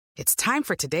It's time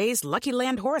for today's Lucky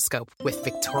Land horoscope with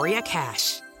Victoria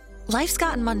Cash. Life's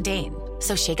gotten mundane,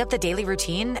 so shake up the daily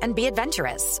routine and be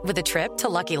adventurous with a trip to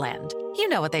Lucky Land. You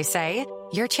know what they say,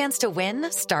 your chance to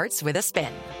win starts with a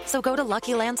spin. So go to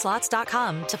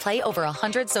LuckyLandSlots.com to play over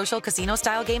 100 social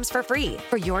casino-style games for free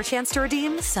for your chance to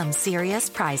redeem some serious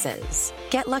prizes.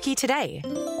 Get lucky today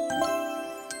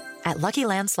at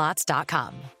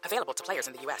LuckyLandSlots.com. Available to players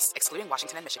in the U.S., excluding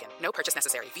Washington and Michigan. No purchase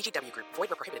necessary. VGW Group. Void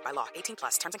where prohibited by law.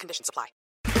 18+. Terms and conditions apply.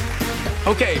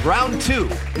 Okay, round two.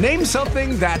 Name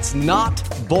something that's not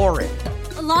boring.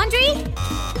 A laundry?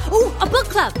 Ooh, a book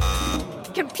club.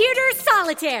 Computer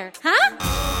solitaire, huh?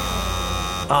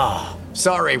 Ah,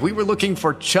 sorry. We were looking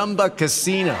for Chumba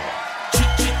Casino.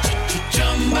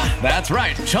 That's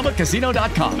right.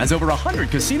 ChumbaCasino.com has over 100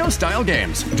 casino-style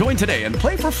games. Join today and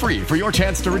play for free for your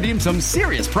chance to redeem some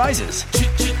serious prizes.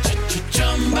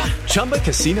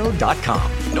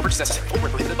 ChumbaCasino.com. No purchase necessary. Void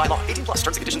where prohibited by law. 18+. Terms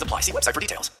and conditions apply. See website for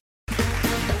details.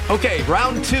 Okay,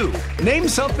 round two. Name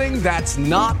something that's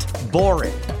not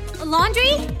boring. A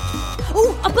laundry?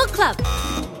 Ooh, a book club.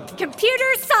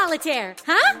 Computer solitaire,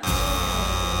 huh?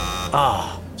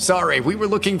 Ah, sorry. We were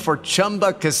looking for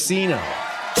Chumba Casino.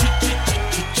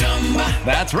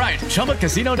 That's right.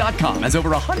 ChumbaCasino.com has over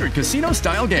 100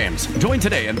 casino-style games. Join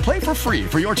today and play for free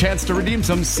for your chance to redeem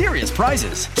some serious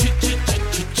prizes.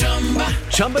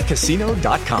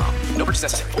 ChumbaCasino.com. No purchase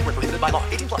necessary. Void where prohibited by law.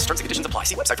 18+. Terms and conditions apply.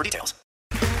 See website for details.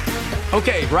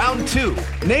 Okay, round two.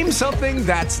 Name something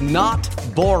that's not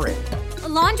boring. A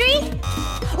laundry?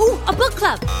 Ooh, a book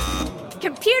club.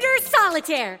 Computer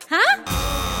solitaire, huh?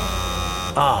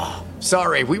 Ah,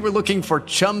 sorry. We were looking for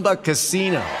Chumba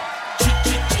Casino.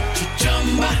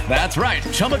 That's right.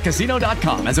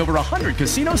 ChumbaCasino.com has over 100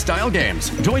 casino-style games.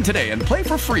 Join today and play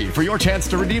for free for your chance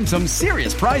to redeem some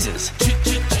serious prizes.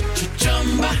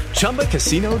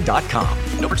 ChumbaCasino.com.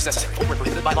 No purchase necessary. Void where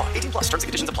prohibited by law. 18+. Terms and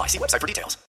conditions apply. See website for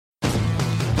details.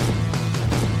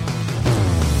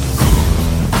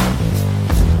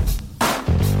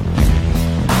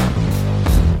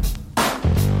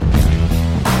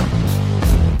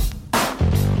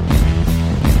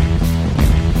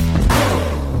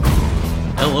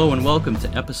 Hello and welcome to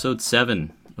episode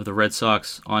 7 of the Red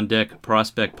Sox On Deck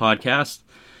Prospect Podcast.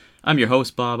 I'm your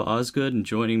host, Bob Osgood, and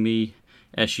joining me,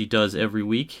 as she does every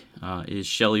week, is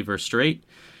Shelly Verstrate.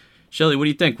 Shelly, what do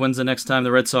you think? When's the next time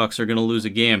the Red Sox are going to lose a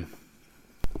game?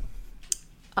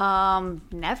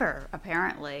 Never,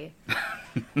 apparently.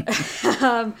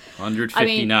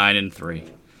 159 and 3.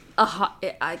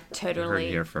 I totally. You heard it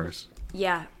here first.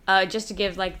 Yeah, just to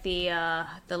give like the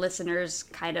listeners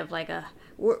kind of like a.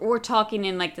 We're talking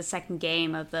in like the second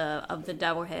game of the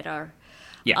doubleheader.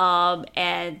 Yeah.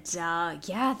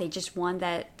 They just won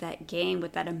that game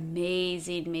with that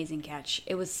amazing catch.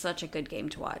 It was such a good game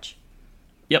to watch.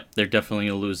 Yep, they're definitely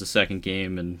going to lose the second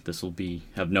game, and this will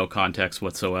have no context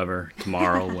whatsoever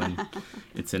tomorrow when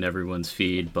it's in everyone's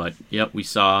feed. But, yep, we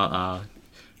saw an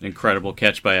incredible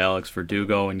catch by Alex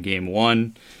Verdugo in Game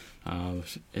 1. I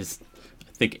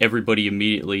think everybody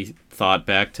immediately thought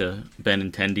back to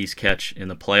Benintendi's catch in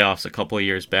the playoffs a couple of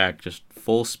years back. Just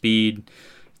full speed,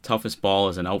 toughest ball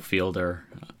as an outfielder,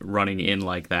 running in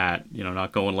like that,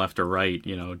 not going left or right,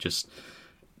 just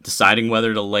deciding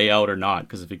whether to lay out or not,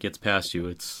 because if it gets past you,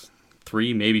 it's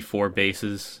 3, maybe 4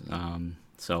 bases.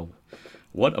 So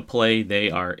what a play. They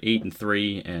are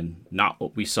 8-3 and not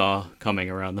what we saw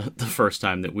coming around the first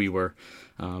time that we were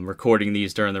recording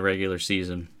these during the regular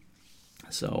season.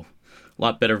 So a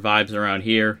lot better vibes around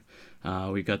here.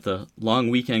 We've got the long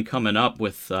weekend coming up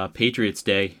with Patriots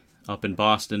Day up in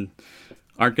Boston.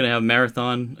 Aren't going to have a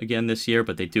marathon again this year,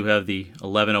 but they do have the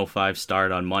 11:05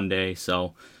 start on Monday.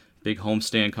 So big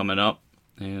homestand coming up,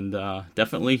 and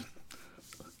definitely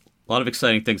a lot of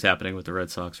exciting things happening with the Red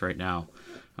Sox right now.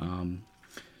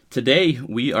 Today,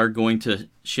 we are going to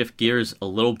shift gears a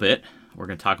little bit. We're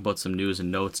going to talk about some news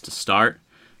and notes to start,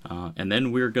 and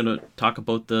then we're going to talk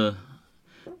about the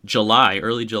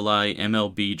early July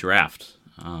MLB draft.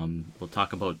 We'll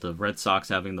talk about the Red Sox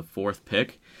having the 4th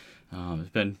pick. It's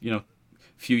been, a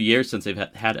few years since they've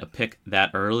had a pick that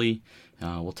early.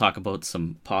 We'll talk about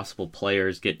some possible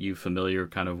players, get you familiar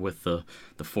kind of with the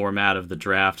format of the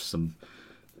draft, some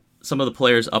of the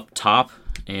players up top,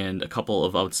 and a couple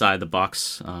of outside the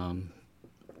box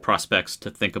prospects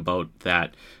to think about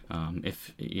that.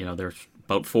 If there's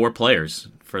about 4 players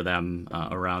for them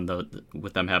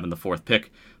with them having the 4th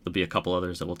pick. There'll be a couple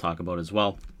others that we'll talk about as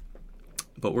well.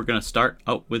 But we're going to start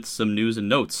out with some news and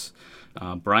notes.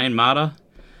 Brian Mata.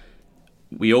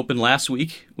 We opened last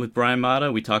week with Brian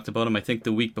Mata. We talked about him, I think,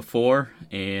 the week before,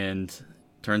 and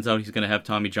turns out he's going to have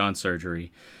Tommy John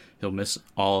surgery. He'll miss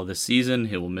all of the season.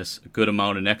 He will miss a good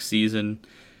amount of next season.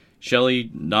 Shelley,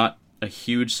 not a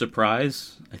huge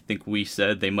surprise. I think we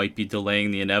said they might be delaying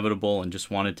the inevitable and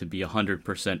just wanted to be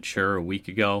 100% sure a week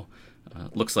ago.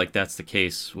 Looks like that's the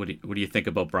case. What do you think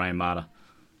about Brian Mata?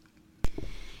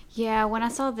 Yeah, when I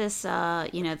saw this,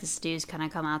 this news kind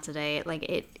of come out today,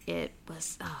 it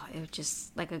was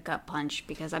just like a gut punch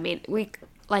because, I mean,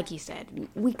 like you said,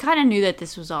 we kind of knew that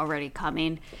this was already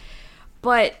coming.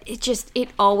 But it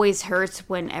always hurts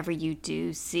whenever you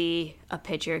do see a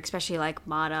pitcher, especially like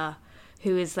Mata,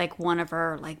 who is like one of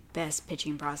our like best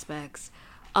pitching prospects,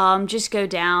 just go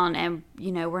down, and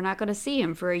we're not going to see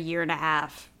him for a year and a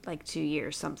half, like 2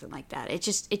 years, something like that. It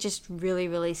just really,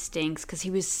 really stinks because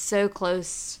he was so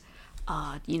close,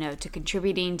 to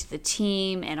contributing to the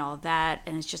team and all that,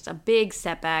 and it's just a big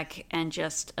setback and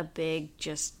just a big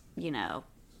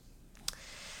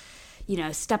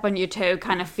step on your toe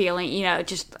kind of feeling,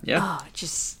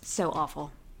 just so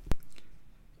awful.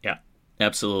 Yeah,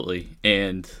 absolutely.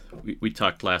 And we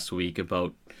talked last week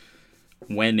about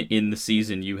when in the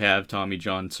season you have Tommy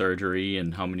John surgery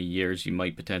and how many years you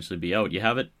might potentially be out. You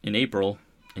have it in April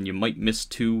and you might miss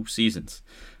 2 seasons.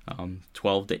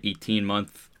 12 to 18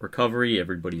 month recovery.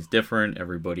 Everybody's different.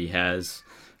 Everybody has,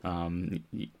 a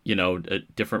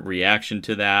different reaction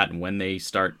to that. And when they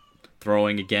start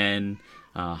throwing again,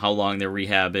 how long their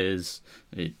rehab is,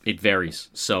 it varies.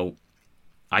 So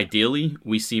ideally,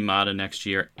 we see Mata next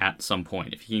year at some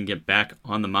point. If he can get back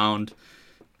on the mound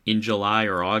in July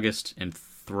or August and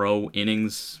throw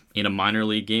innings in a minor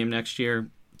league game next year,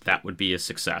 that would be a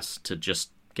success to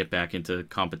just get back into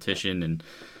competition. And,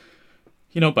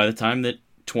 by the time that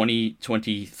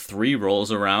 2023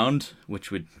 rolls around,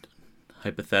 which would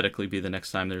hypothetically be the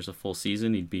next time there's a full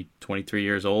season, he'd be 23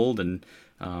 years old, and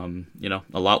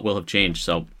a lot will have changed.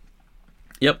 So,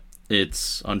 yep,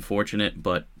 it's unfortunate,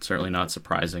 but certainly not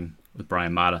surprising with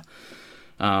Brian Mata.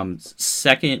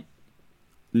 Second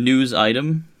news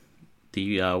item,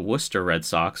 the Worcester Red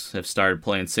Sox have started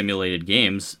playing simulated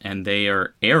games, and they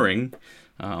are airing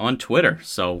on Twitter.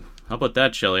 So how about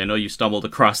that, Shelley? I know you stumbled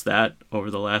across that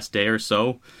over the last day or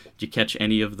so. Did you catch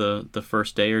any of the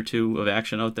first day or two of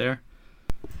action out there?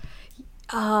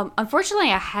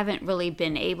 Unfortunately, I haven't really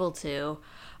been able to.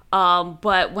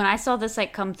 But when I saw this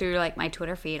come through my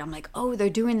Twitter feed, I'm like, oh, they're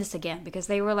doing this again, because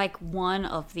they were one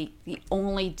of the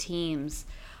only teams,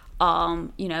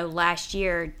 last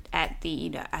year at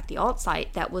the alt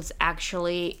site that was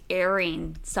actually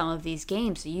airing some of these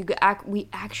games. So we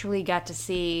actually got to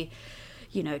see,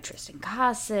 Tristan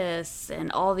Casas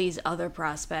and all these other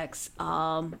prospects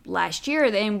last year,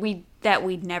 and we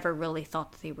never really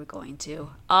thought that they were going to.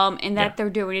 And that they're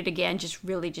doing it again just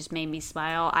made me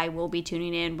smile. I will be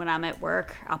tuning in when I'm at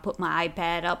work. I'll put my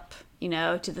iPad up,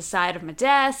 to the side of my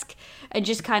desk and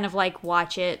just kind of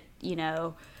watch it,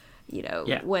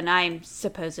 when I'm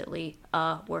supposedly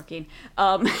working.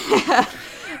 But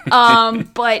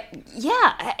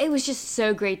yeah, it was just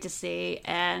so great to see.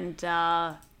 And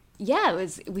it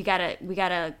was. We got a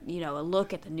a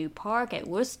look at the new park at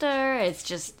Worcester. It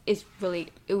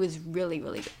was really,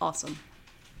 really awesome.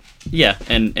 Yeah,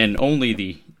 and only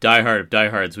the diehard of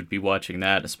diehards would be watching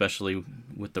that, especially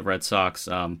with the Red Sox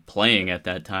playing at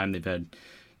that time. They've had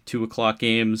 2:00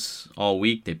 games all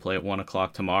week. They play at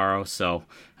 1:00 tomorrow. So,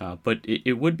 but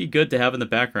it would be good to have in the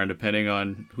background, depending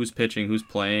on who's pitching, who's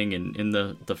playing. And in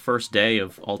the first day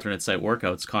of alternate site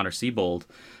workouts, Connor Siebold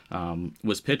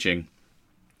was pitching.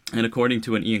 And according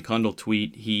to an Ian Kundle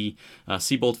tweet,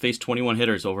 Siebold faced 21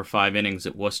 hitters over 5 innings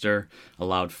at Worcester,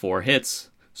 allowed 4 hits,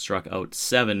 struck out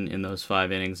 7 in those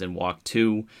 5 innings, and walked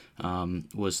 2.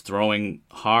 Was throwing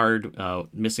hard,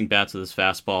 missing bats with his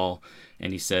fastball,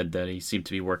 and he said that he seemed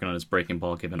to be working on his breaking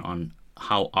ball, given on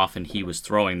how often he was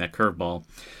throwing that curveball.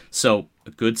 So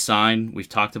a good sign. We've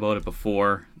talked about it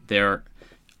before. There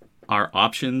are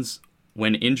options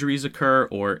when injuries occur,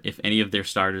 or if any of their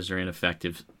starters are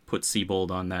ineffective. Put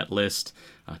Siebold on that list.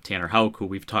 Tanner Houck, who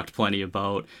we've talked plenty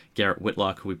about. Garrett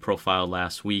Whitlock, who we profiled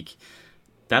last week.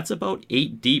 That's about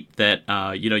 8 deep that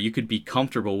you could be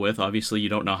comfortable with. Obviously, you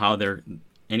don't know how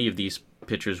any of these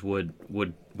pitchers would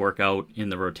work out in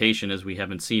the rotation, as we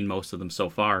haven't seen most of them so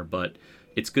far. But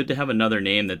it's good to have another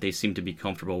name that they seem to be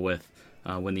comfortable with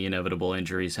when the inevitable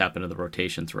injuries happen to the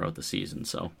rotation throughout the season.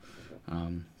 So,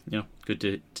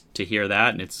 good to hear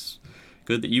that, and it's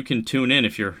good that you can tune in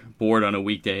if you're bored on a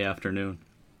weekday afternoon.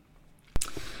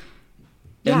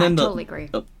 Yeah, I totally agree.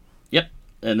 Yep.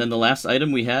 And then the last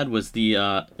item we had was the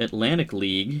Atlantic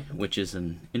League, which is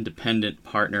an independent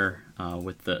partner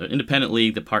with the independent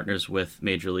league that partners with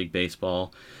Major League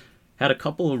Baseball, had a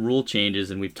couple of rule changes,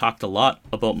 and we've talked a lot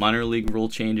about minor league rule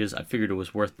changes. I figured it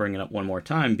was worth bringing up one more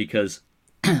time because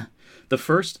the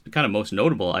first kind of most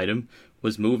notable item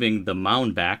was moving the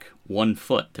mound back 1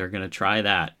 foot. They're going to try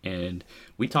that, and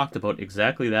we talked about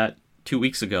exactly that 2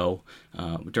 weeks ago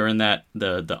during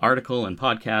the article and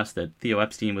podcast that Theo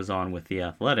Epstein was on with The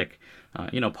Athletic.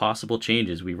 Possible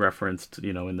changes. We referenced,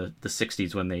 in the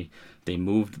 60s when they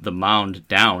moved the mound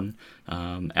down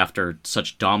after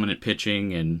such dominant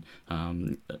pitching and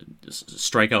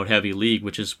strikeout heavy league,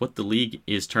 which is what the league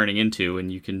is turning into.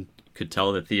 And you could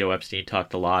tell that Theo Epstein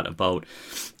talked a lot about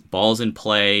balls in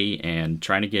play and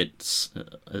trying to get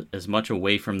as much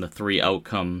away from the 3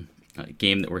 outcome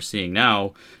game that we're seeing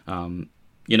now.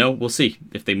 We'll see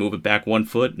if they move it back 1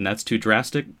 foot and that's too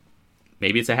drastic.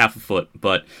 Maybe it's a half a foot,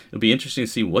 but it'll be interesting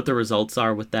to see what the results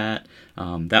are with that.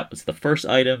 That was the first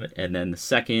item. And then the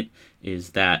second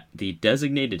is that the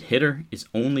designated hitter is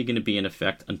only going to be in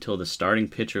effect until the starting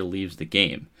pitcher leaves the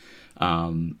game.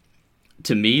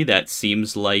 To me, that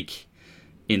seems like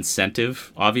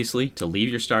incentive, obviously, to leave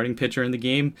your starting pitcher in the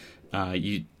game.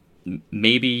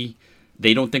 Maybe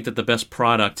they don't think that the best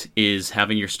product is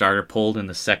having your starter pulled in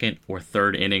the second or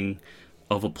third inning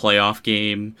of a playoff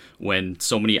game when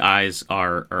so many eyes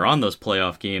are on those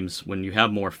playoff games, when you have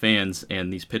more fans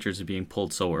and these pitchers are being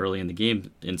pulled so early in the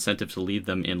game. Incentive to leave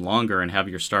them in longer and have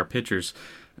your star pitchers,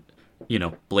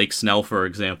 Blake Snell, for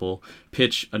example,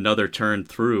 pitch another turn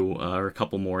through or a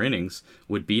couple more innings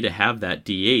would be to have that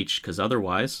DH, because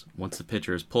otherwise, once the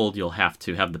pitcher is pulled, you'll have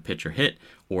to have the pitcher hit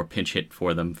or pinch hit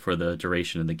for them for the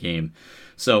duration of the game.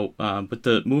 So, but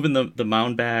moving the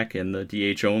mound back and the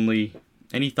DH only,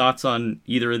 any thoughts on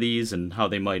either of these and how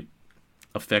they might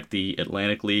affect the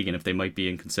Atlantic League and if they might be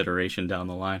in consideration down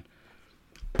the line?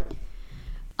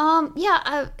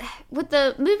 With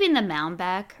the moving the mound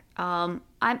back, I'm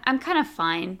kind of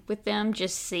fine with them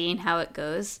just seeing how it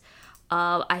goes.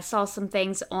 I saw some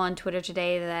things on Twitter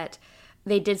today that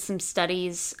they did some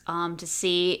studies to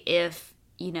see if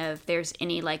there's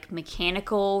any like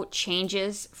mechanical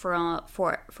changes for a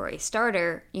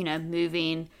starter,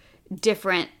 moving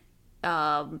different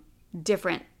like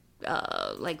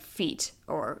feet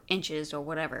or inches or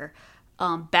whatever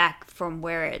back from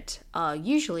where it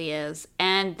usually is,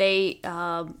 and they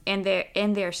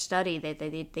in their study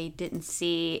they didn't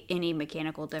see any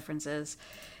mechanical differences,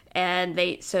 and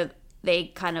they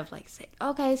kind of like say,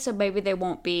 okay, so maybe there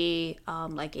won't be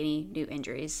like any new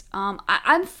injuries.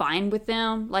 I'm fine with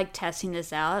them like testing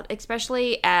this out,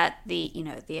 especially at the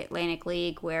the Atlantic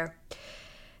League where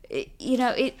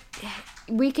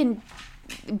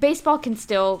baseball can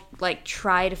still like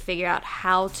try to figure out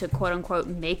how to quote unquote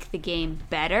make the game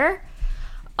better.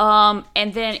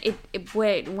 And then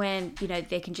when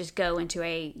they can just go into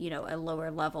a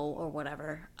lower level or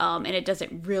whatever, and it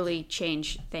doesn't really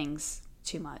change things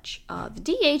too much. The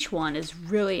DH one is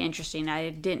really interesting.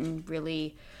 I didn't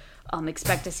really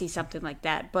expect to see something like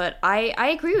that, but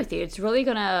I agree with you. It's really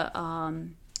gonna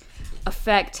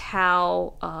affect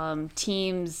how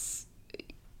teams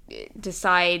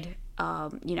decide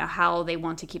how they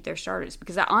want to keep their starters,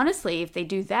 because honestly, if they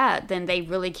do that, then they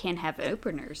really can't have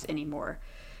openers anymore.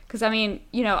 Because I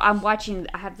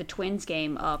have the Twins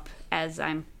game up as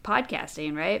I'm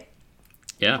podcasting, right?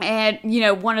 Yeah. And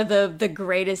one of the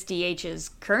greatest DHs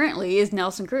currently is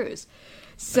Nelson Cruz.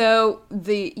 So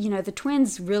the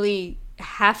Twins really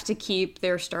have to keep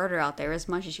their starter out there as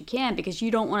much as you can, because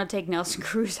you don't want to take Nelson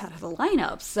Cruz out of the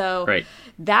lineup. So right.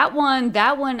 that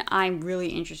one I'm really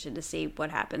interested to see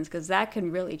what happens, because that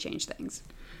can really change things.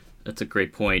 That's a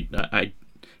great point. I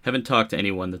haven't talked to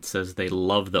anyone that says they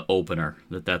love the opener,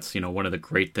 that's one of the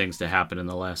great things to happen in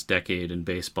the last decade in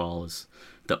baseball is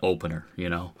the opener.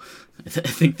 I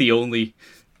think the only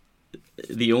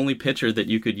pitcher that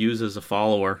you could use as a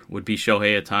follower would be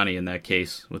Shohei Ohtani in that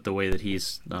case, with the way that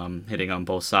he's hitting on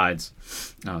both sides.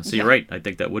 You're right. I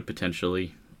think that would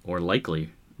potentially or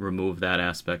likely remove that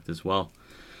aspect as well.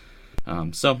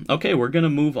 Okay, we're going to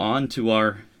move on to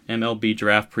our MLB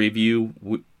draft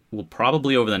preview. We'll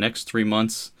probably over the next 3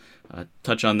 months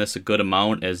touch on this a good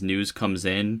amount as news comes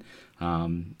in.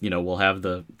 We'll have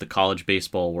the College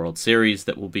Baseball World Series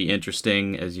that will be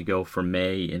interesting as you go from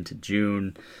May into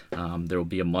June. There will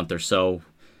be a month or so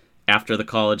after the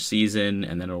college season,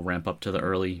 and then it'll ramp up to the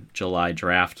early July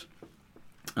draft,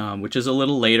 which is a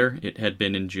little later. It had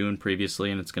been in June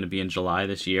previously, and it's going to be in July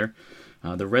this year.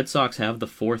 The Red Sox have the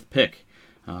 4th pick.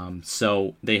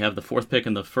 So they have the 4th pick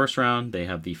in the first round, they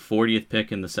have the 40th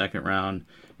pick in the second round,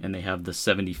 and they have the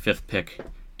 75th pick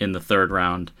in the third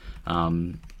round.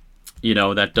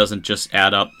 that doesn't just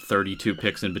add up 32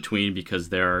 picks in between, because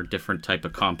there are different type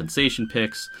of compensation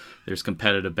picks. There's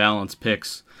competitive balance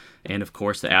picks. And, of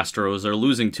course, the Astros are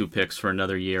losing 2 picks for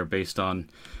another year based on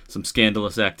some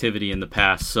scandalous activity in the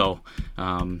past. So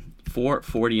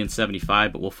 40 and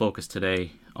 75, but we'll focus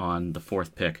today on the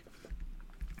 4th pick.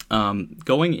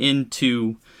 Going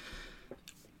into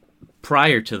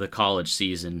prior to the college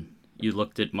season, you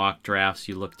looked at mock drafts,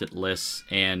 you looked at lists,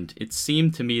 and it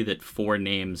seemed to me that 4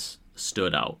 names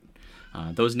stood out.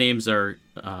 Those names are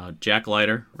Jack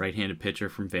Leiter, right-handed pitcher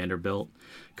from Vanderbilt,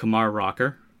 Kumar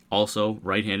Rocker, also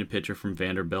right-handed pitcher from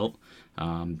Vanderbilt,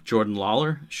 Jordan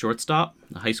Lawler, shortstop,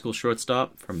 a high school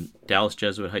shortstop from Dallas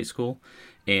Jesuit High School,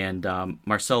 and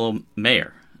Marcelo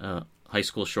Mayer, high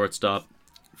school shortstop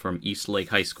from East Lake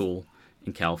High School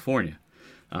in California.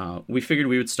 We figured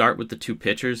we would start with the 2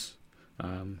 pitchers.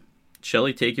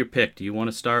 Shelly, take your pick. Do you want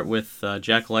to start with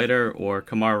Jack Leiter or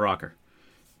Kumar Rocker?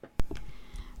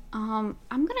 I'm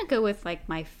gonna go with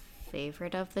my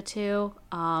favorite of the 2.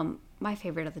 My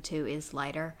favorite of the 2 is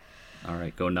Leiter. All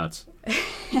right, go nuts.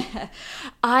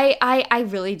 I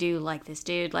really do like this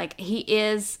dude. He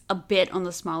is a bit on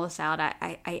the smaller side.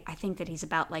 I think that he's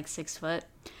about 6 foot.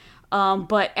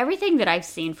 But everything that I've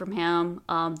seen from him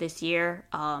this year,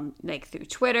 through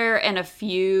Twitter and a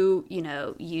few,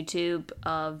 YouTube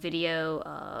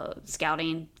video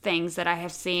scouting things that I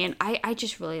have seen, I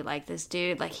just really like this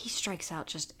dude. He strikes out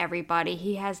just everybody.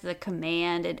 He has the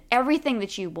command and everything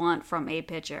that you want from a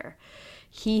pitcher.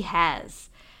 He has.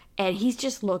 And he's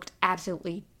just looked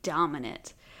absolutely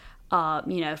dominant.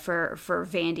 For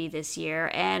Vandy this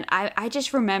year. And I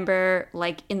just remember,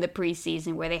 in the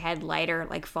preseason where they had Leiter,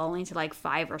 falling to,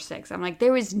 5 or 6. I'm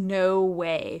there is no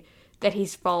way that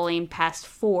he's falling past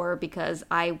 4, because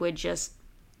I would just,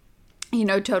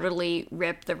 totally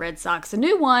rip the Red Sox a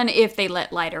new one if they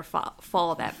let Leiter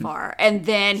fall that far. And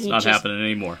then it's not happening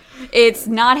anymore. It's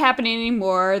not happening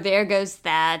anymore. There goes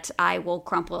that. I will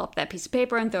crumple up that piece of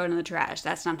paper and throw it in the trash.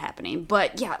 That's not happening.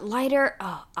 But yeah, Leiter,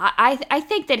 I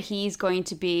think that he's going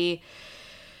to be,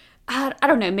 I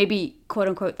don't know, maybe quote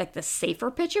unquote the safer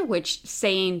pitcher, which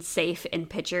saying safe and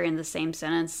pitcher in the same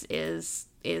sentence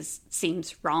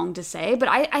seems wrong to say. But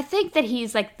I think that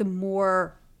he's the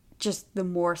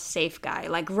more safe guy.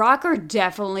 Rocker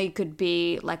definitely could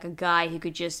be a guy who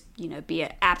could just, be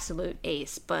an absolute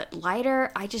ace. But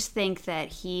Leiter, I just think that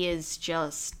he is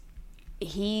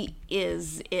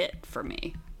it for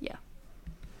me. Yeah.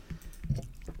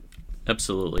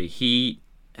 Absolutely. He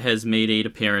has made 8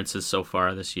 appearances so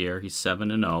far this year. He's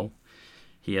 7-0.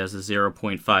 He has a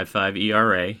 0.55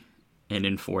 ERA, and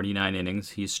in 49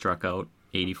 innings, he's struck out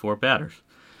 84 batters.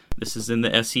 This is in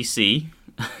the SEC.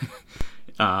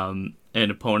 And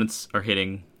opponents are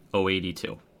hitting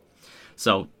 .082.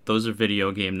 So those are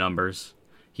video game numbers.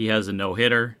 He has a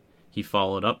no-hitter. He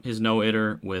followed up his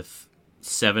no-hitter with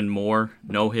 7 more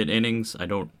no-hit innings. I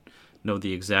don't know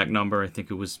the exact number. I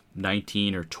think it was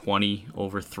 19 or 20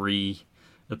 over 3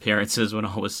 appearances when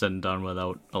all was said and done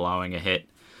without allowing a hit.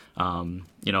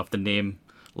 If the name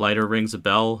Leiter rings a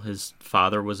bell, his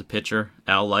father was a pitcher,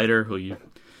 Al Leiter, who you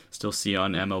still see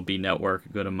on MLB Network a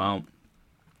good amount.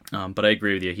 But I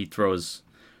agree with you. He throws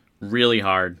really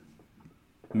hard,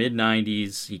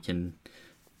 mid-90s. He can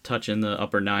touch in the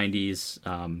upper 90s.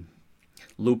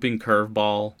 Looping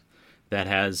curveball that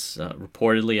has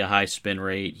reportedly a high spin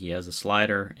rate. He has a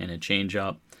slider and a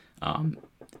changeup.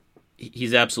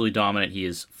 He's absolutely dominant. He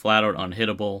is flat out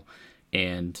unhittable.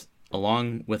 And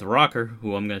along with Rocker,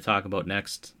 who I'm going to talk about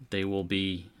next, they will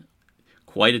be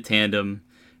quite a tandem.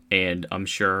 And I'm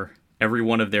sure every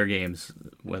one of their games,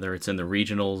 whether it's in the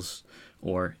regionals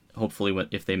or hopefully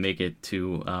if they make it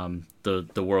to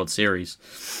the World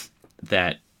Series,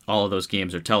 that all of those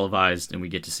games are televised and we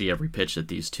get to see every pitch that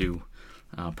these 2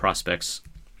 prospects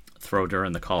throw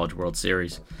during the College World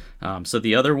Series. So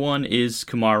the other one is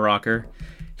Kumar Rocker.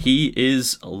 He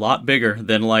is a lot bigger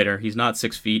than Leiter. He's not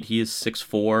 6 feet. He is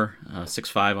 6'4",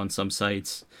 6'5" on some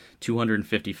sites,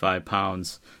 255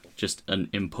 pounds, just an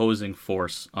imposing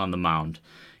force on the mound.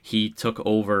 He took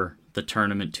over the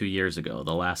tournament 2 years ago,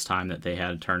 the last time that they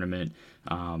had a tournament.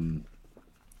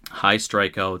 High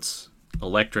strikeouts,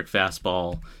 electric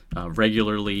fastball,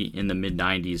 regularly in the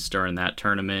mid-90s during that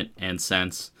tournament and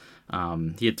since.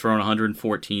 He had thrown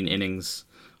 114 innings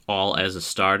all as a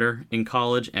starter in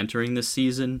college entering this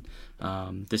season.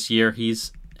 This year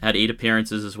he's had 8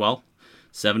 appearances as well,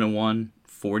 7-1,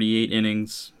 48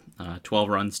 innings, 12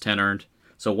 runs, 10 earned.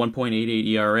 So 1.88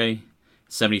 ERA.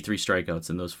 73 strikeouts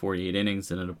in those 48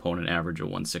 innings and an opponent average of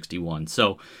 161.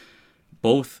 So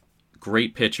both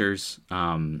great pitchers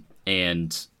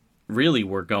and really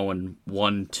were going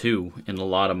 1-2 in a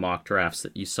lot of mock drafts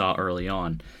that you saw early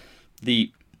on.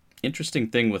 The interesting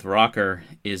thing with Rocker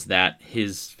is that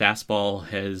his fastball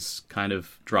has kind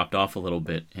of dropped off a little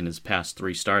bit in his past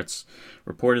 3 starts,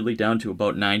 reportedly down to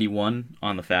about 91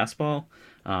 on the fastball,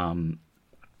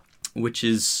 which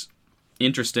is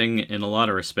interesting in a lot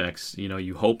of respects. You know,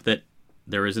 you hope that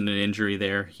there isn't an injury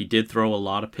there. He did throw a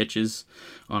lot of pitches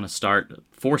on a start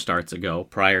 4 starts ago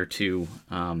prior to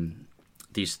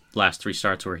these last 3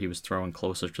 starts where he was throwing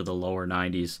closer to the lower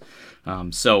 90s.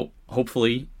 So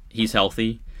hopefully he's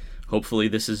healthy. Hopefully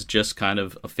this is just kind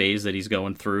of a phase that he's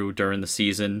going through during the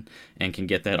season and can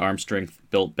get that arm strength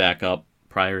built back up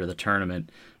prior to the tournament,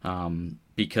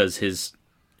 because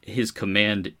his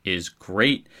command is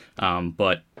great,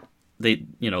 but they,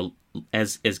 you know,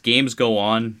 as games go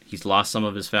on, he's lost some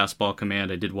of his fastball command.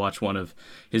 I did watch one of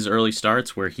his early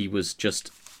starts where he was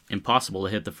just impossible to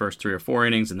hit the first 3 or 4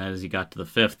 innings, and then as he got to the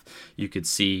 5th, you could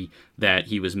see that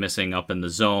he was missing up in the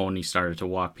zone. He started to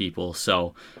walk people.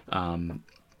 So,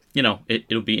 you know,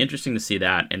 it'll be interesting to see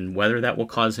that, and whether that will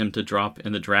cause him to drop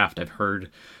in the draft. I've heard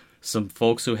some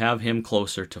folks who have him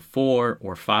closer to 4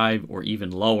 or 5 or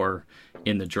even lower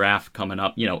in the draft coming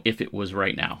up, you know, if it was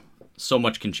right now. So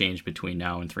much can change between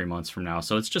now and 3 months from now.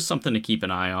 So it's just something to keep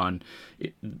an eye on.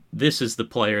 This is the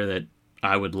player that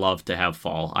I would love to have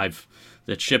fall.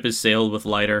 That ship has sailed with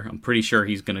Leiter. I'm pretty sure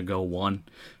he's going to go 1.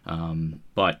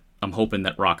 But I'm hoping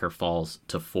that Rocker falls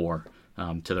to 4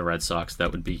 to the Red Sox.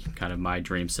 That would be kind of my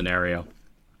dream scenario.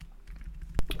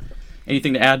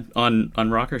 Anything to add on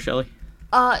Rocker, Shelley?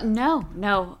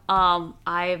 No.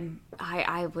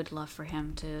 I would love for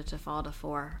him to fall to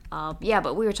 4. Yeah,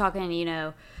 but we were talking, you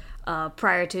know,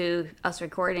 prior to us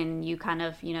recording, you kind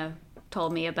of, you know,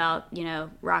 told me about, you know,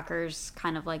 Rocker's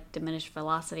kind of like diminished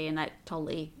velocity, and that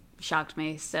totally shocked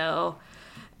me. So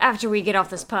after we get off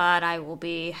this pod, I will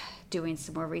be doing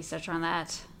some more research on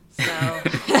that. So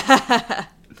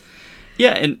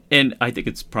yeah, and I think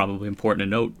it's probably important to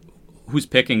note who's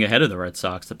picking ahead of the Red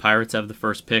Sox. The Pirates have the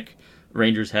first pick,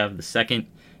 Rangers have the second,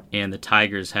 and the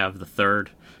Tigers have the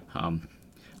third.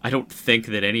 I don't think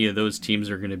that any of those teams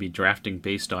are going to be drafting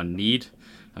based on need.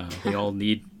 They all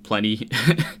need plenty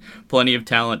of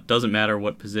talent. Doesn't matter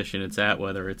what position it's at,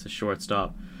 whether it's a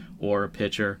shortstop or a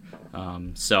pitcher.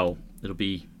 So it'll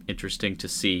be interesting to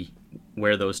see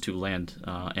where those two land,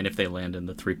 and if they land in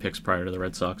the 3 picks prior to the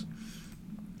Red Sox.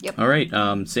 Yep. All right,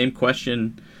 same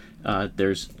question.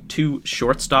 There's 2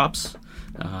 shortstops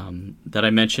that I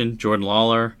mentioned, Jordan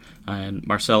Lawler and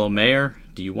Marcelo Mayer.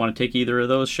 Do you want to take either of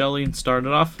those, Shelley, and start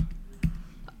it off?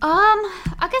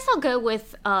 I guess I'll go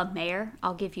with Mayer.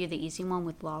 I'll give you the easy one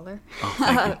with Lawler.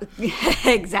 Oh, thank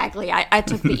you. Exactly. I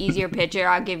took the easier pitcher.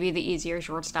 I'll give you the easier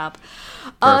shortstop.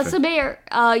 So Mayer,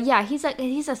 yeah, he's a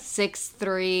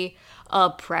 6'3"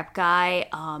 prep guy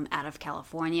out of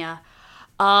California.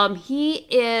 He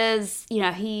is, you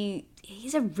know,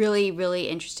 he's a really, really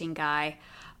interesting guy.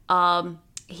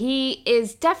 He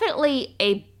is definitely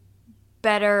a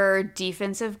better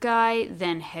defensive guy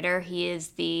than hitter. He is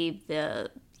the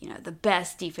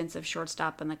best defensive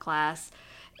shortstop in the class.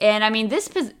 And I mean,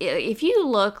 if you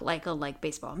look like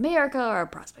Baseball America or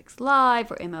Prospects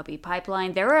Live or MLB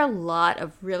Pipeline, there are a lot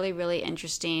of really, really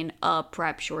interesting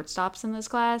prep shortstops in this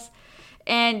class.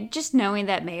 And just knowing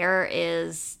that Mayer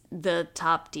is the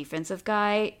top defensive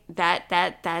guy,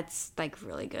 that's like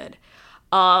really good.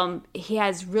 He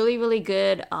has really, really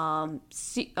good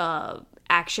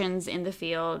actions in the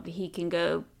field. He can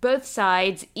go both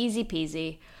sides, easy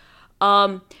peasy.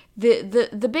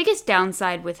 The biggest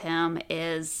downside with him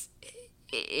is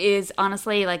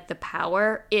honestly like the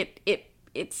power.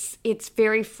 It's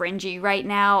very fringy right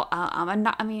now.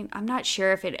 I'm not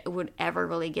sure if it would ever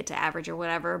really get to average or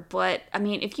whatever. But I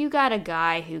mean, if you got a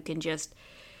guy who can just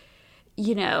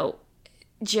be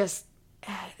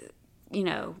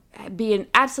an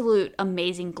absolute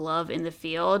amazing glove in the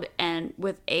field and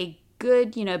with a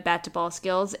good, bat to ball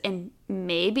skills, and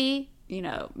maybe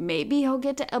he'll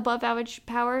get to above average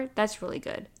power, that's really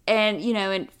good. And,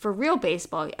 and for real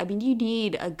baseball, I mean, you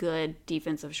need a good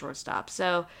defensive shortstop.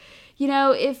 So,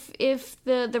 if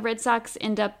the Red Sox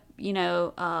end up,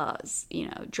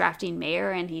 drafting Mayer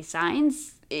and he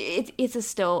signs, it's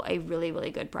still a really,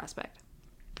 really good prospect.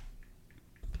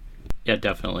 Yeah,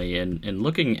 definitely. And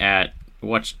looking at,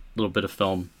 watched a little bit of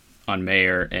film on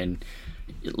Mayer, and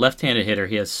left-handed hitter,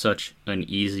 he has such an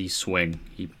easy swing.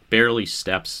 He barely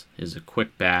steps, is a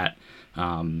quick bat.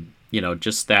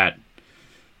 Just that,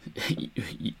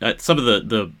 some of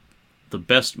the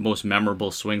best, most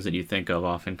memorable swings that you think of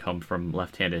often come from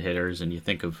left-handed hitters, and you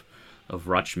think of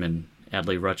Rutschman.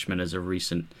 Adley Rutschman is a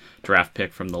recent draft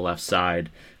pick from the left side.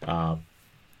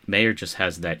 Mayer just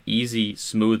has that easy,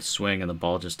 smooth swing, and the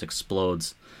ball just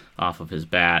explodes off of his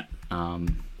bat.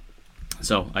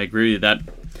 So I agree with that.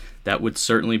 That would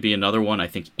certainly be another one. I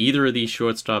think either of these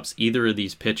shortstops, either of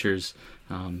these pitchers,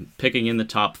 picking in the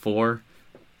top 4,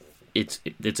 it's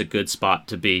a good spot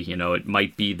to be. It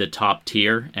might be the top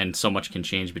tier, and so much can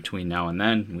change between now and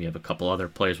then. We have a couple other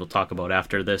players we'll talk about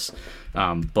after this,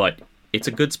 but it's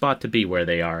a good spot to be where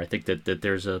they are. I think that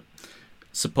there's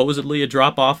supposedly a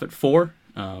drop off at 4,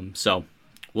 so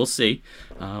we'll see.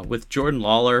 With Jordan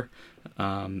Lawler,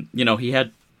 he had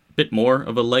a bit more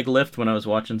of a leg lift when I was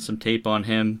watching some tape on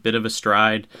him, bit of a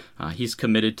stride. He's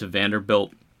committed to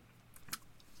Vanderbilt.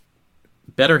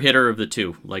 Better hitter of the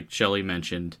two, like Shelley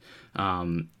mentioned.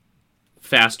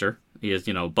 Faster. He has,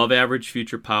 above average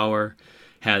future power,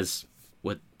 has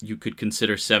what you could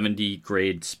consider 70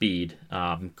 grade speed,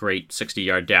 great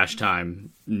 60-yard dash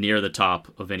time, near the top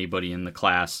of anybody in the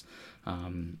class.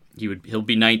 He'll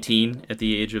be 19 at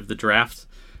the age of the draft,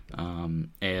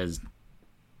 as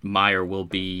Meyer will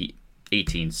be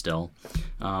 18 still,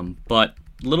 but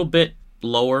a little bit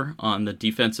lower on the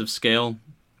defensive scale.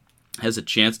 Has a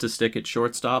chance to stick at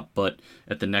shortstop, but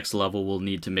at the next level will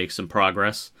need to make some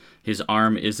progress. His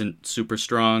arm isn't super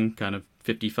strong, kind of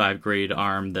 55 grade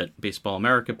arm that Baseball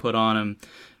America put on him.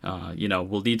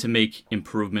 We'll need to make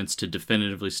improvements to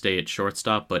definitively stay at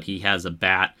shortstop, but he has a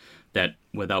bat that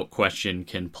without question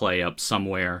can play up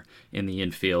somewhere in the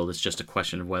infield. It's just a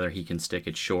question of whether he can stick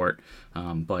it short.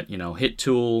 But hit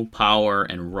tool, power,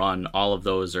 and run, all of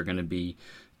those are going to be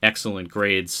excellent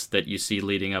grades that you see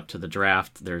leading up to the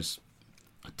draft. There's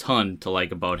a ton to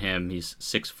like about him. He's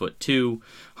 6'2",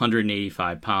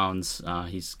 185 pounds.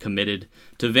 He's committed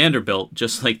to Vanderbilt,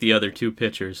 just like the other two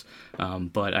pitchers.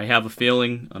 But I have a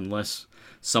feeling, unless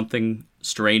something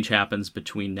strange happens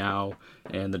between now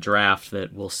and the draft,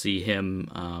 that we'll see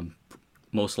him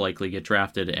most likely get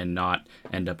drafted and not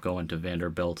end up going to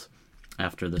Vanderbilt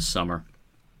after this summer.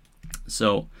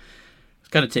 So let's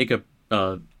kind of take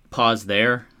a pause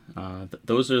there.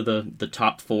 Those are the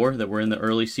top 4 that were in the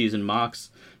early season mocks.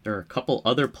 There are a couple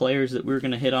other players that we were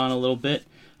going to hit on a little bit.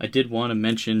 I did want to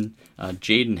mention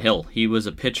Jaden Hill. He was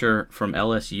a pitcher from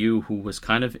LSU who was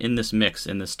kind of in this mix,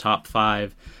 in this top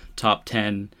 5, top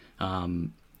 10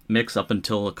 mix up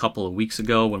until a couple of weeks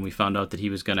ago when we found out that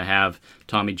he was going to have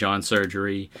Tommy John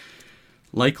surgery,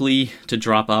 likely to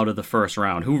drop out of the first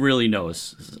round. Who really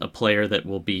knows? A player that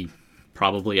will be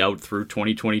probably out through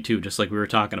 2022, just like we were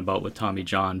talking about with Tommy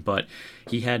John. But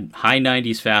he had high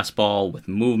 90s fastball with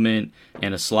movement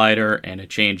and a slider and a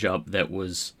changeup that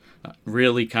was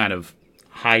really kind of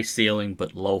high ceiling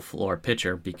but low floor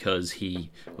pitcher, because he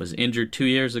was injured 2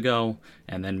 years ago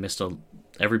and then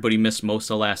everybody missed most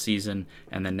of last season,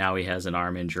 and then now he has an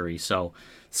arm injury. So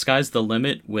sky's the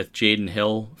limit with Jaden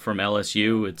Hill from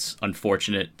LSU. It's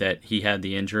unfortunate that he had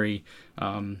the injury.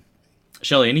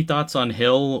 Shelley, any thoughts on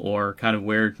Hill, or kind of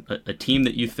where a team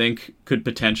that you think could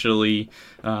potentially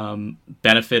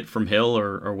benefit from Hill,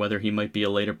 or whether he might be a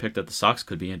later pick that the Sox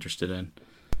could be interested in?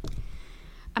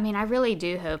 I mean, I really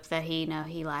do hope that he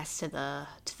lasts to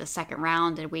the second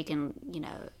round, and we can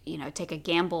take a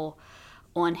gamble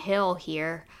on Hill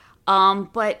here.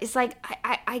 But it's like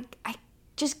I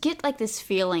just get like this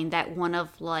feeling that one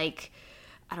of like,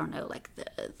 I don't know, like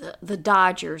the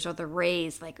Dodgers or the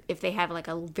Rays, like if they have like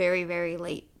a very, very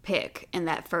late pick in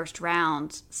that first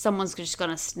round, someone's just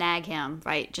going to snag him,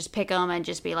 right? Just pick him and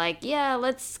just be like, yeah,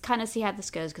 let's kind of see how this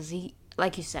goes. Because he,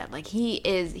 like you said, like he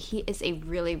is a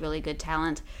really, really good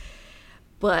talent.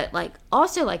 But like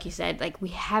also, like you said, like we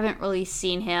haven't really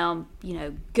seen him,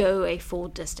 go a full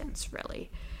distance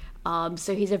really.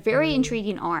 So he's a very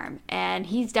intriguing arm, and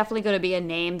he's definitely going to be a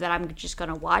name that I'm just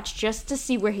going to watch just to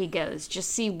see where he goes, just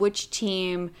see which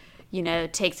team,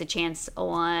 takes a chance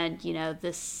on,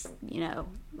 this,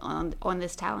 on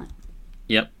this talent.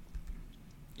 Yep,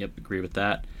 agree with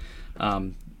that.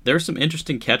 There are some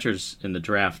interesting catchers in the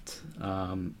draft.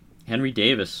 Henry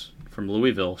Davis from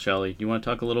Louisville. Shelley, do you want to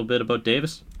talk a little bit about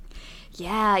Davis?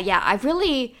 Yeah. I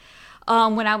really...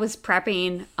 when I was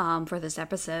prepping for this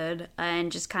episode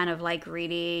and just kind of like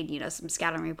reading, some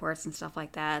scouting reports and stuff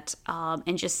like that,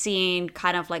 and just seeing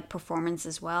kind of like performance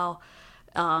as well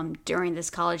during this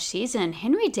college season,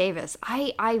 Henry Davis,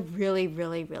 I really,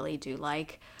 really, really do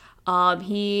like.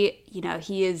 He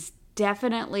is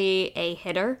definitely a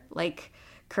hitter. Like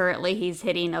currently he's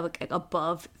hitting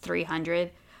above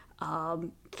 300.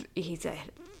 He's a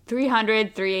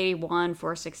 300, 381,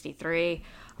 463.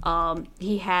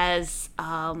 He has,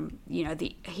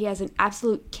 he has an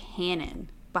absolute cannon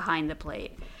behind the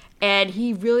plate, and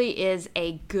he really is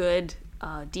a good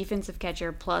defensive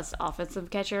catcher plus offensive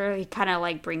catcher. He kind of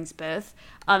like brings both.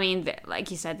 I mean,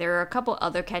 like you said, there are a couple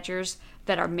other catchers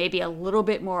that are maybe a little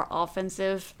bit more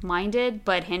offensive minded,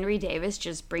 but Henry Davis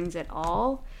just brings it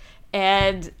all.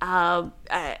 And I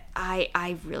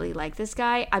really like this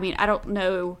guy. I mean, I don't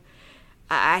know.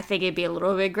 I think it'd be a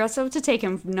little bit aggressive to take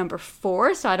him number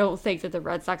 4, so I don't think that the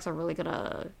Red Sox are really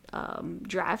gonna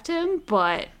draft him.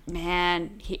 But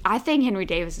man, I think Henry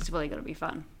Davis is really gonna be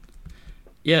fun.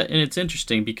 Yeah, and it's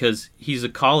interesting because he's a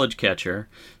college catcher,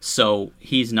 so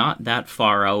he's not that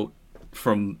far out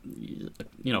from,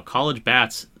 college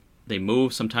bats. They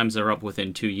move. Sometimes they're up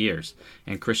within 2 years.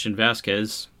 And Christian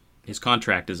Vasquez, his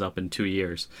contract is up in 2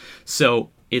 years. So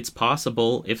it's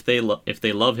possible if they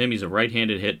love him. He's a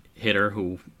right-handed hitter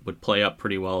who would play up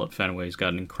pretty well at Fenway. He's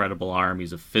got an incredible arm.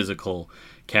 He's a physical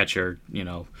catcher.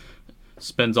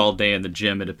 Spends all day in the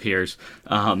gym, it appears.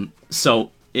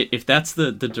 So if that's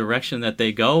the direction that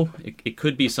they go, it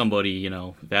could be somebody.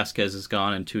 Vasquez is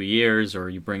gone in 2 years, or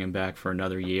you bring him back for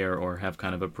another year, or have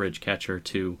kind of a bridge catcher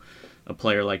to a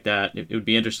player like that. It would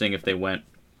be interesting if they went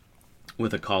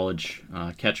with a college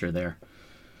catcher there.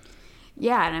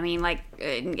 Yeah, and I mean, like,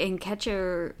 and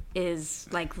catcher is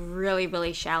like really,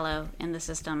 really shallow in the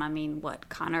system. I mean, what,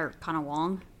 Connor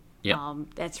Wong? Yeah.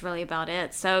 That's really about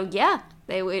it. So yeah,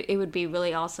 it would be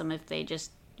really awesome if they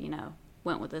just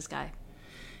went with this guy.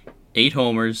 8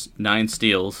 homers, 9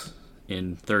 steals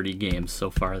in 30 games so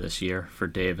far this year for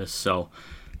Davis. So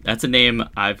that's a name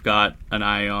I've got an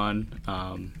eye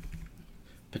on.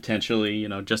 Potentially,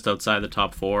 just outside the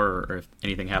top 4, or if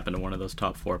anything happened to one of those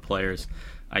top 4 players.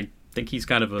 I think he's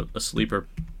kind of a sleeper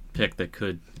pick that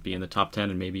could be in the top 10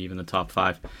 and maybe even the top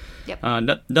 5. Yep.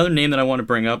 Another name that I want to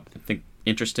bring up, I think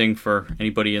interesting for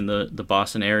anybody in the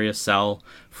Boston area, Sal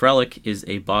Frelick is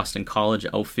a Boston College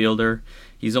outfielder.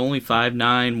 He's only 5'9",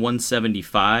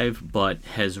 175, but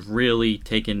has really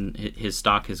taken, his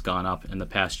stock has gone up in the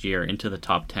past year into the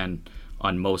top 10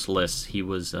 on most lists. He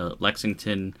was a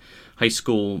Lexington high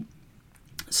school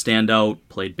standout,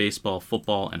 played baseball,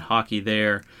 football, and hockey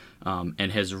there,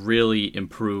 and has really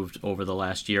improved over the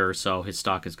last year or so. His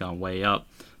stock has gone way up.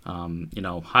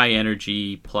 High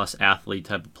energy plus athlete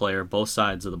type of player, both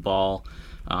sides of the ball.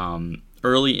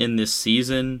 Early in this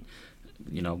season,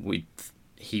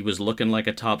 he was looking like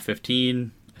a top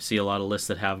 15. I see a lot of lists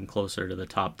that have him closer to the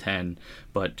top 10,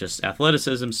 but just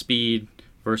athleticism, speed,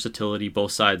 versatility,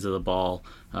 both sides of the ball.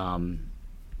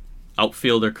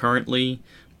 Outfielder currently,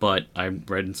 but I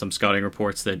read in some scouting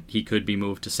reports that he could be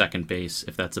moved to second base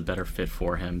if that's a better fit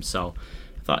for him. So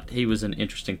I thought he was an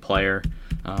interesting player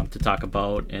to talk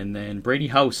about. And then Brady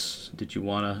House, did you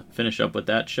want to finish up with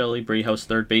that, Shelley? Brady House,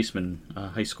 third baseman,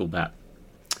 high school bat.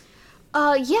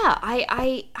 Yeah,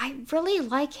 I really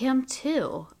like him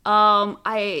too.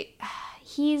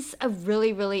 He's a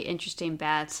really, really interesting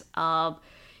bat.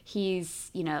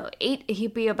 He's,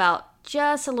 he'd be about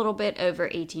just a little bit over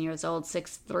 18 years old,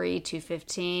 6'3",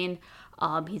 215.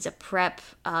 He's a prep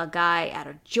guy out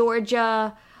of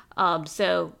Georgia.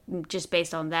 So just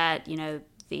based on that,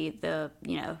 the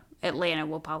Atlanta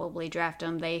will probably draft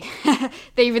him. They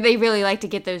really like to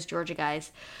get those Georgia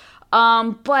guys.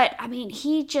 But I mean,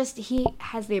 he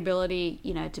has the ability,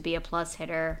 to be a plus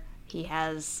hitter. He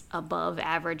has above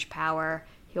average power.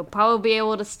 He'll probably be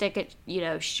able to stick it,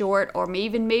 short, or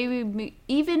maybe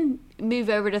even move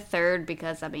over to third,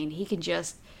 because I mean,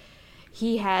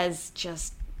 he has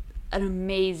just an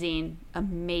amazing,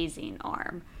 amazing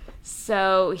arm.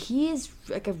 So he's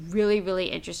like a really, really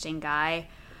interesting guy.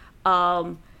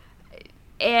 And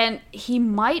he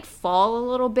might fall a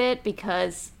little bit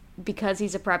because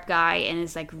he's a prep guy and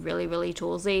is like really, really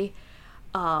toolsy.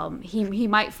 He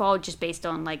might fall just based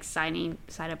on like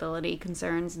signability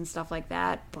concerns and stuff like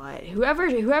that. But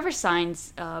whoever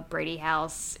signs Brady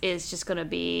House is just going to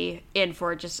be in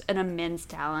for just an immense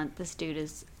talent. This dude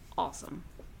is awesome.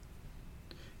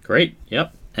 Great.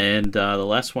 Yep. And the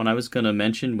last one I was going to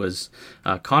mention was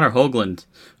Connor Hoagland,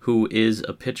 who is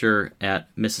a pitcher at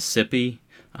Mississippi.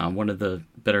 One of the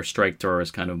better strike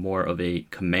throwers, kind of more of a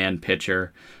command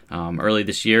pitcher. Early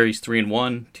this year, he's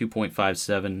 3-1,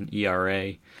 2.57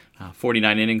 ERA,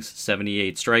 49 innings,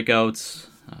 78 strikeouts,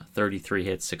 33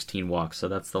 hits, 16 walks. So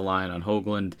that's the line on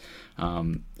Hoagland.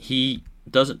 He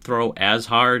doesn't throw as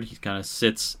hard. He kind of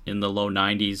sits in the low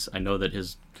 90s. I know that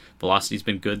his velocity's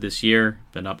been good this year,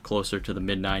 been up closer to the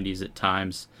mid-90s at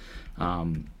times,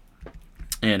 and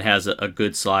has a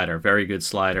good slider, very good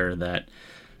slider that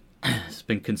has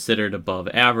been considered above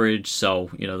average. So,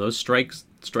 those strike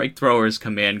throwers,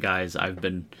 command guys, I've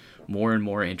been more and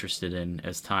more interested in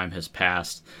as time has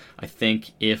passed. I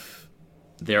think if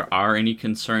there are any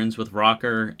concerns with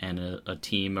Rocker and a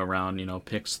team around,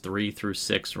 picks 3 through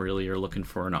 6 really are looking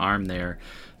for an arm there,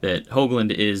 that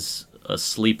Hoagland is a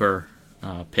sleeper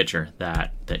pitcher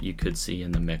that you could see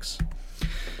in the mix.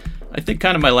 I think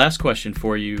kind of my last question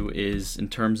for you is in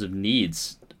terms of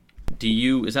needs.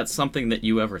 Is that something that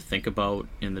you ever think about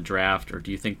in the draft, or do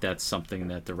you think that's something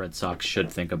that the Red Sox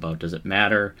should think about? Does it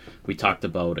matter? We talked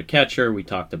about a catcher, we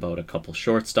talked about a couple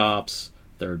shortstops,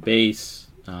 third base,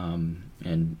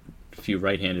 and a few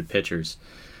right-handed pitchers.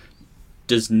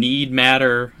 Does need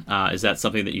matter? Is that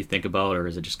something that you think about, or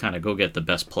is it just kind of go get the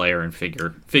best player and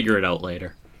figure it out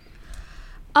later?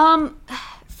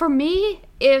 For me,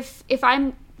 if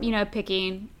I'm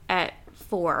picking at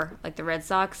 4, like the Red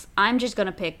Sox, I'm just going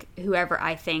to pick whoever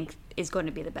I think is going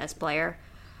to be the best player.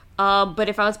 But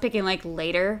if I was picking like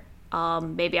later,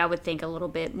 maybe I would think a little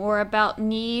bit more about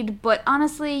need. But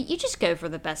honestly, you just go for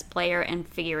the best player and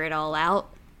figure it all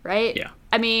out, right? Yeah.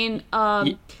 I mean...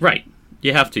 right.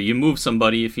 You have to. You move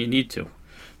somebody if you need to.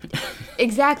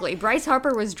 Exactly. Bryce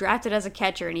Harper was drafted as a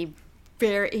catcher, and he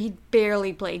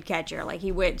barely played catcher. Like,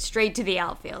 he went straight to the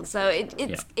outfield. So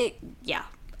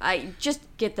I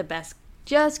just get the best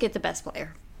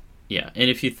player. Yeah, and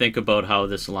if you think about how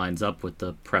this lines up with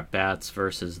the prep bats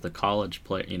versus the college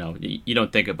play, you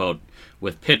don't think about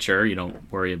with pitcher, you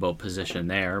don't worry about position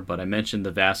there. But I mentioned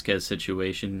the Vasquez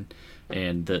situation,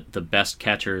 and the best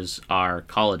catchers are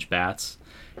college bats,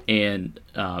 and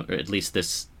or at least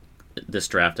this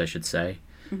draft, I should say.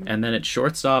 Mm-hmm. And then at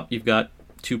shortstop, you've got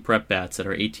 2 prep bats that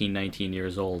are 18, 19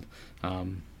 years old.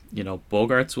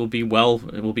 Bogarts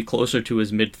will be closer to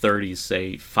his mid-30s,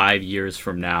 say 5 years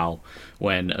from now,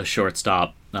 when a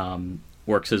shortstop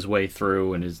works his way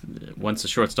through and once a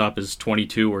shortstop is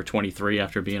 22 or 23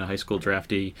 after being a high school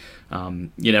draftee.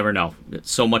 You never know.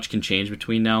 So much can change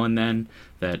between now and then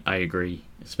that I agree,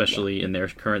 especially in their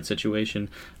current situation.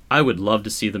 I would love to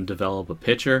see them develop a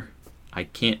pitcher. I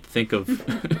can't think of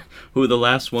who the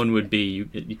last one would be.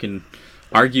 You can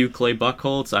argue Clay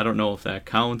Buchholz. I don't know if that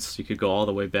counts. You could go all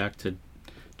the way back to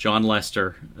John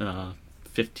Lester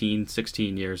 15,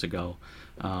 16 years ago.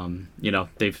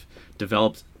 They've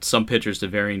developed some pitchers to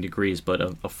varying degrees, but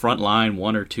a front line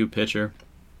 1 or 2 pitcher,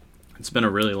 it's been a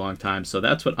really long time. So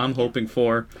that's what I'm hoping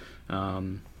for,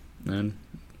 and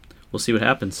we'll see what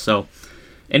happens. So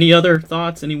any other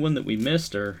thoughts, anyone that we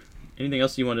missed, or anything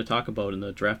else you want to talk about in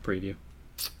the draft preview?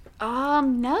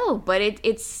 No, but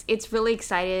it's really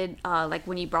excited. Like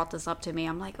when you brought this up to me,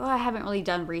 I'm like, I haven't really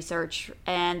done research,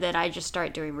 and then I just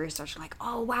start doing research. I'm like,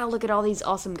 oh wow, look at all these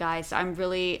awesome guys. So I'm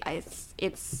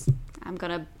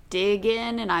gonna dig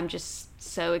in, and I'm just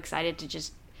so excited to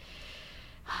just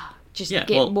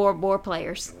get more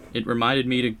players. It reminded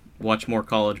me to watch more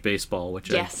college baseball,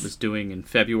 which yes. I was doing in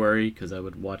February because I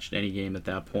would watch any game at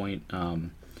that point.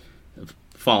 I've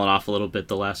fallen off a little bit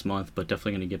the last month, but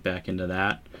definitely going to get back into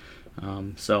that.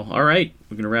 All right,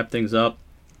 we're going to wrap things up.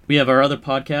 We have our other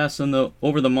podcasts on the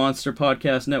Over the Monster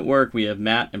Podcast Network. We have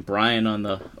Matt and Brian on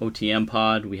the OTM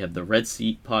pod. We have the Red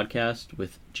Seat Podcast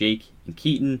with Jake and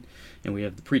Keaton. And we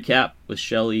have the Precap with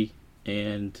Shelly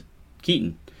and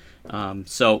Keaton.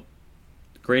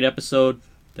 Great episode.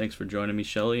 Thanks for joining me,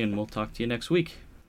 Shelly, and we'll talk to you next week.